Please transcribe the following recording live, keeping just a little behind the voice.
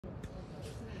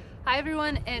Hi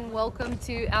everyone, and welcome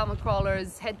to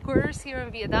AlmaCrawler's headquarters here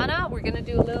in Viadana. We're going to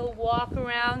do a little walk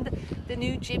around the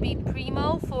new Jibbi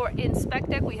PRiMO for Inspect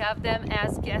Deck. We have them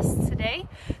as guests today.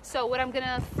 So what I'm going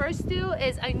to first do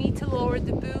is I need to lower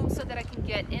the boom so that I can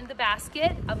get in the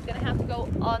basket. I'm going to have to go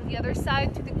on the other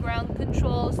side to the ground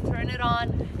controls, turn it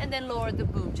on, and then lower the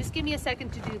boom. Just give me a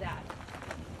second to do that.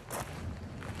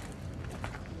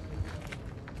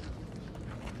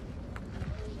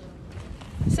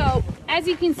 So as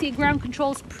you can see, ground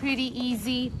control is pretty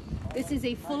easy. This is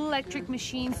a full electric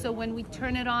machine, so when we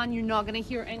turn it on, you're not going to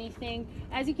hear anything.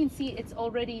 As you can see, it's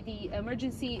already the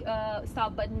emergency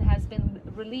stop button has been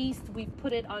released. We've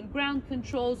put it on ground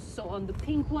controls, so on the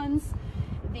pink ones.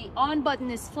 The on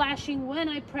button is flashing. When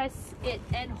I press it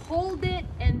and hold it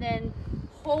and then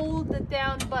hold the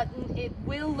down button, it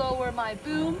will lower my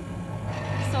boom.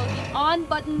 So the on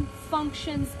button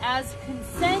functions as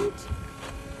consent.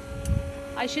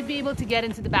 I should be able to get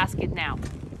into the basket now.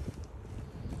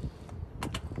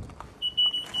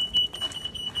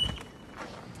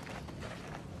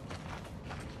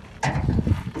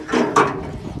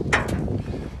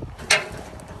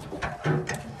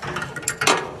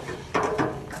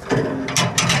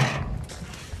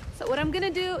 So what I'm going to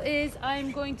do is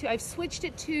I've switched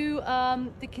it to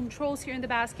the controls here in the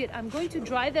basket. I'm going to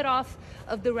drive it off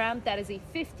of the ramp. That is a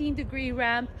 15-degree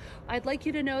ramp. I'd like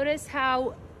you to notice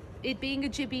how it being a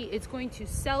Jibbi, it's going to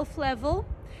self-level.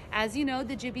 As you know,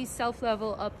 the Jibbi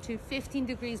self-level up to 15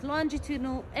 degrees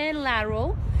longitudinal and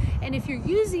lateral. And if you're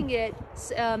using it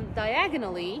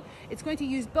diagonally, it's going to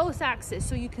use both axes,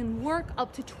 so you can work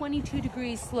up to 22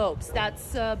 degree slopes.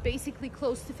 That's basically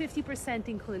close to 50%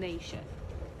 inclination.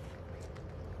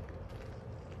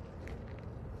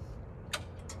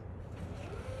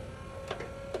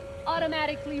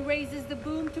 Automatically raises the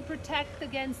boom to protect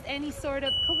against any sort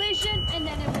of collision, and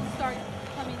then it will start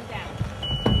coming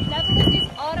down. Leveling is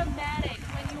automatic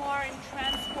when you are in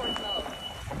transport mode.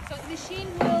 So the machine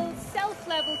will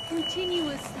self-level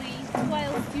continuously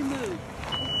whilst you move.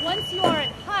 Once you are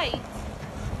at height,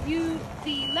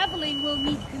 the leveling will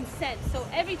need consent. So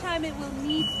every time it will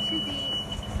need to be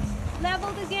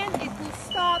leveled again, it will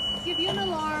stop, give you an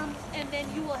alarm, and then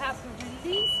you will have to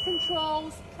release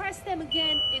controls, press them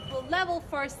again, it will level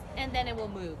first, and then it will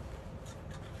move.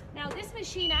 Now this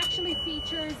machine actually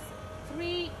features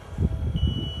 3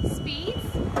 speeds.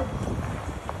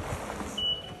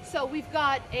 So we've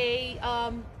got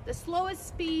the slowest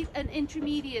speed, an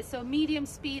intermediate, so medium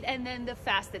speed, and then the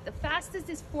fastest. The fastest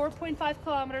is 4.5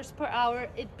 kilometers per hour.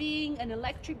 It being an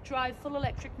electric drive, full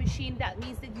electric machine, that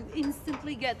means that you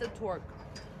instantly get the torque.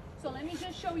 So let me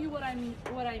just show you what I mean.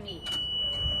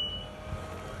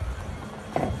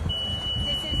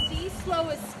 This is the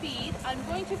slowest speed. I'm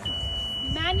going to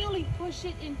manually push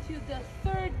it into the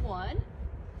 3rd one,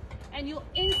 and you'll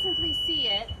instantly see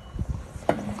it.